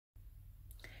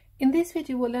In this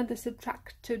video, we'll learn to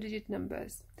subtract two-digit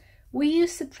numbers. We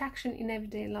use subtraction in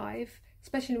everyday life,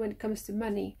 especially when it comes to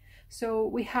money. So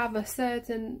we have a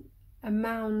certain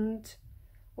amount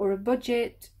or a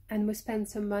budget and we spend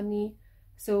some money.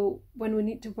 So when we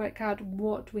need to work out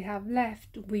what we have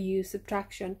left, we use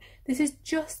subtraction. This is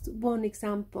just one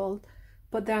example,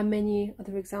 but there are many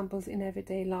other examples in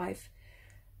everyday life.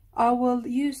 I will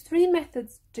use three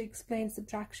methods to explain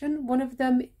subtraction. One of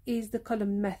them is the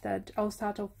column method. I'll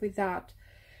start off with that.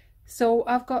 So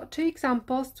I've got two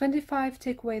examples. 25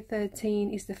 take away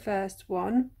 13 is the first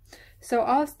one. So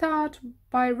I'll start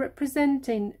by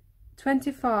representing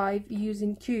 25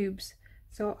 using cubes.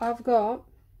 So I've got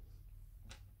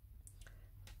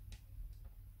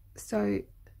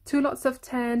two lots of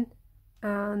 10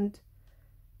 and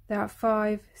there are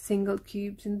 5 single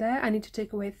cubes in there. I need to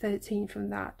take away 13 from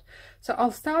that. So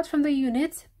I'll start from the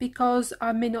units because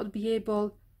I may not be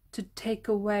able to take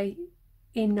away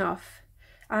enough.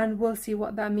 And we'll see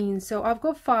what that means. So I've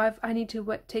got 5, I need to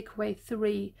take away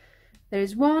 3. There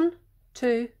is 1,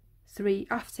 2, 3.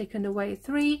 I've taken away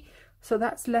 3, so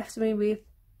that's left me with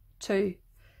 2.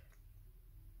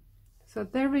 So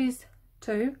there is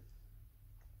 2.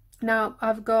 Now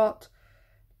I've got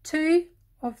 2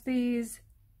 of these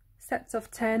sets of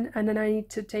 10 and then I need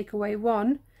to take away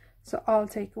 1, so I'll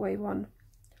take away 1.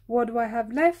 What do I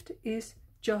have left is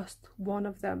just one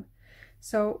of them,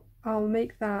 so I'll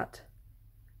make that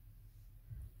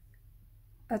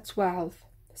a 12.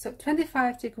 So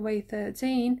 25 take away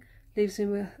 13 leaves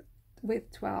me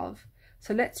with 12.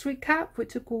 So let's recap. We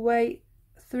took away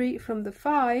 3 from the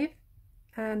 5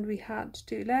 and we had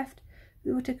 2 left.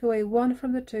 We will take away 1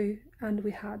 from the 2 and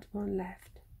we had 1 left.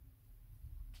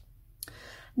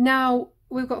 Now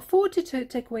we've got 42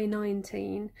 take away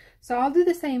 19, so I'll do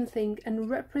the same thing and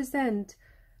represent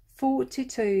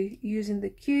 42 using the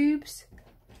cubes.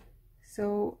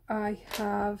 So I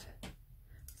have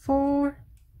 4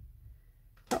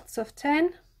 lots of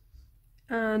 10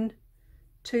 and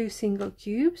 2 single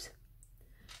cubes.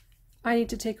 I need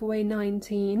to take away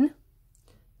 19,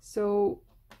 so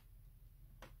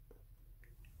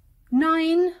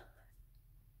 9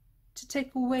 to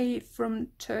take away from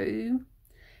 2.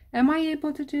 Am I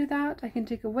able to do that? I can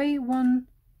take away 1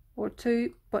 or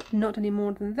 2, but not any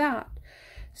more than that.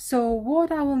 So what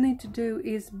I will need to do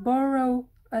is borrow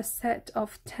a set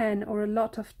of 10 or a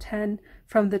lot of 10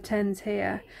 from the 10s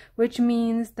here, which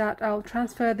means that I'll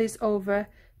transfer this over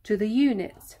to the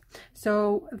units.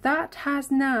 So that has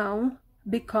now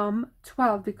become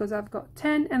 12 because I've got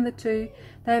 10 and the 2,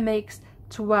 that makes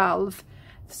 12.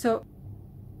 So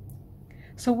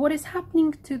what is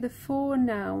happening to the 4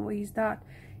 now is that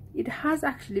it has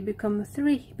actually become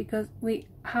 3 because we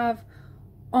have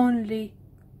only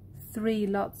 3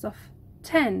 lots of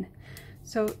 10.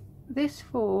 So this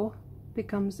 4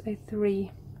 becomes a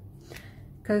 3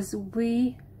 because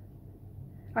we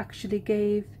actually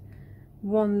gave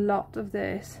 1 lot of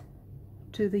this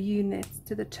to the units,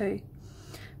 to the 2,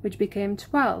 which became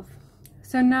 12.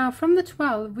 So now from the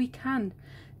 12 we can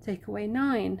take away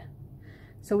 9.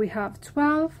 So we have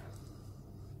 12.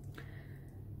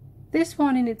 This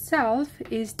one in itself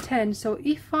is 10, so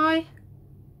if I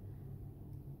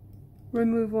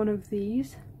remove one of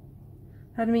these,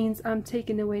 that means I'm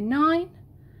taking away 9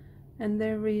 and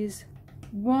there is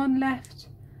 1 left,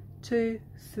 2,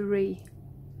 3.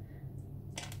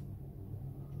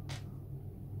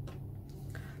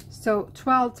 So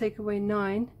 12 take away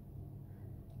 9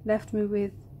 left me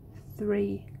with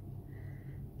 3.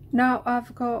 Now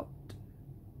I've got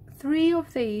 3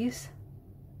 of these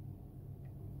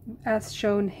as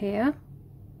shown here,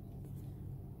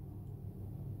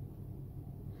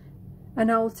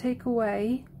 and I'll take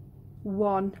away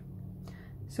 1.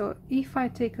 So if I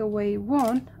take away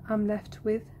 1, I'm left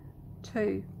with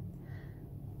 2,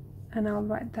 and I'll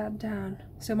write that down.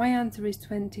 So my answer is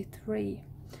 23.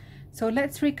 So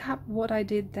let's recap what I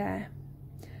did there.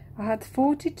 I had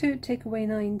 42 take away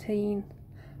 19.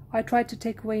 I tried to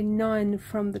take away 9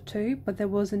 from the 2, but there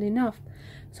wasn't enough,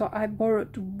 so I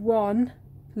borrowed 1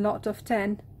 lot of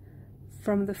 10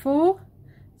 from the 4,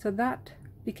 so that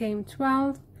became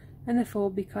 12 and the 4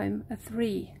 became a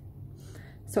 3.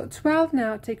 So 12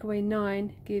 now take away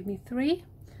 9 gave me 3,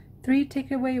 3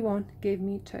 take away 1 gave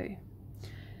me 2.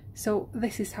 So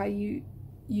this is how you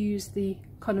use the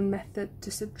column method to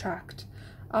subtract.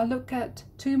 I'll look at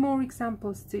 2 more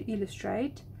examples to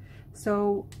illustrate.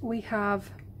 So we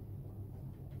have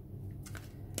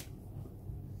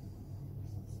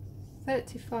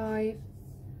 35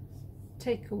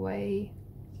 take away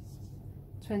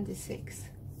 26.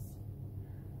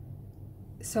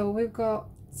 So we've got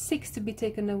 6 to be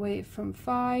taken away from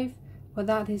 5, Well,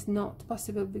 that is not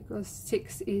possible because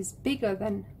 6 is bigger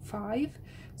than 5.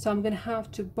 So I'm going to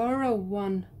have to borrow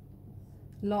one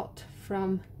lot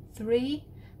from 3.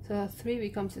 So 3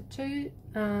 becomes a 2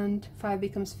 and 5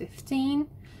 becomes 15.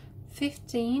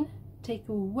 15, take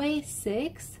away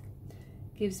 6,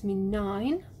 gives me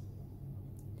 9.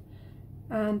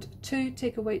 And 2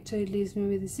 take away 2 leaves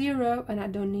me with 0, and I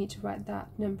don't need to write that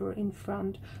number in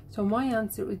front. So my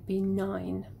answer would be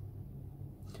 9.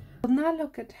 We'll now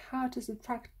look at how to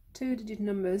subtract 2-digit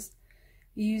numbers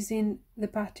using the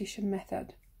partition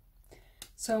method.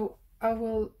 So I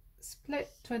will split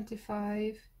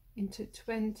 25 into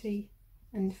 20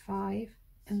 and 5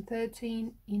 and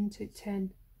 13 into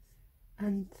 10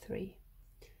 and 3.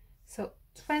 So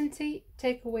 20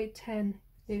 take away 10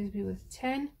 leaves me with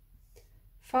 10.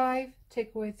 5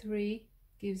 take away 3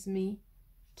 gives me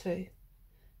 2.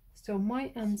 So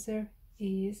my answer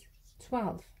is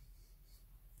 12.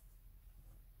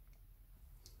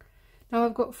 Now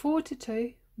I've got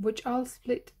 42, which I'll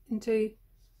split into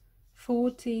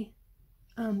 40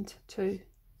 and 2.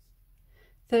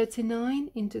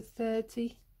 39 into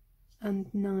 30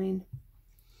 and 9.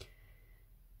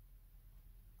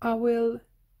 I will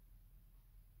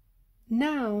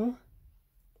now,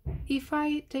 if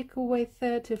I take away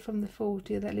 30 from the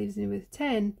 40, that leaves me with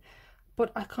 10,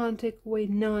 but I can't take away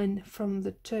 9 from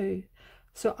the 2.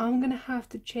 So I'm going to have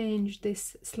to change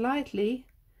this slightly.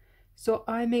 So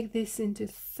I make this into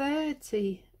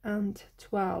 30 and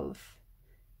 12.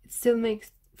 It still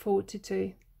makes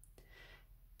 42.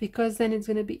 Because then it's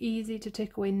going to be easy to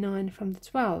take away 9 from the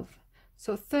 12.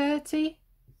 So 30,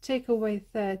 take away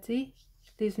 30,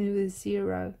 leaves me with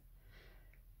 0.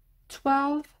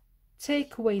 12,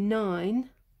 take away 9,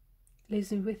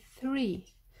 leaves me with 3.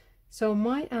 So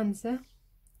my answer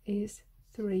is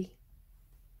 3.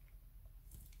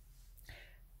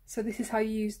 So this is how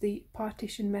you use the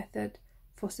partition method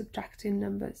for subtracting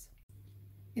numbers.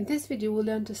 In this video we'll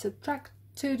learn to subtract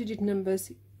 2-digit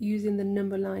numbers using the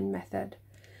number line method.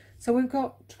 So we've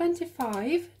got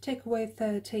 25, take away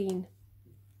 13.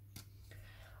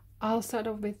 I'll start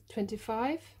off with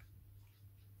 25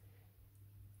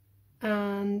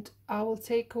 and I will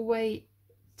take away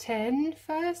 10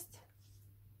 first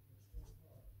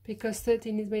because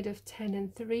 13 is made of 10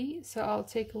 and 3, so I'll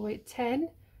take away 10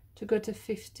 to go to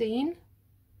 15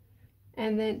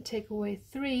 and then take away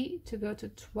 3 to go to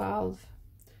 12.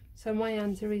 So my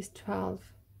answer is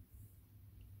 12.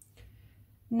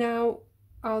 Now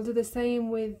I'll do the same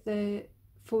with the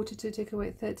 42, take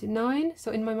away 39.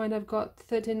 So in my mind I've got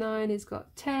 39, it's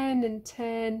got 10 and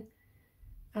 10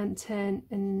 and 10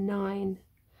 and 9.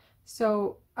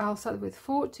 So I'll start with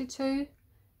 42,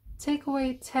 take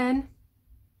away 10,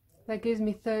 that gives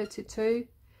me 32,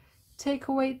 take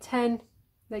away 10,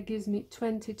 that gives me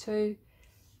 22,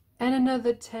 and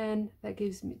another 10, that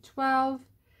gives me 12.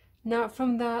 Now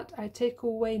from that I take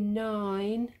away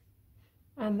 9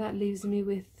 and that leaves me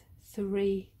with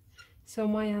 3. So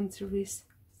my answer is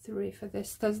 3 for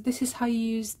this. So this is how you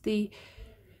use the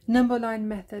number line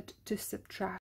method to subtract.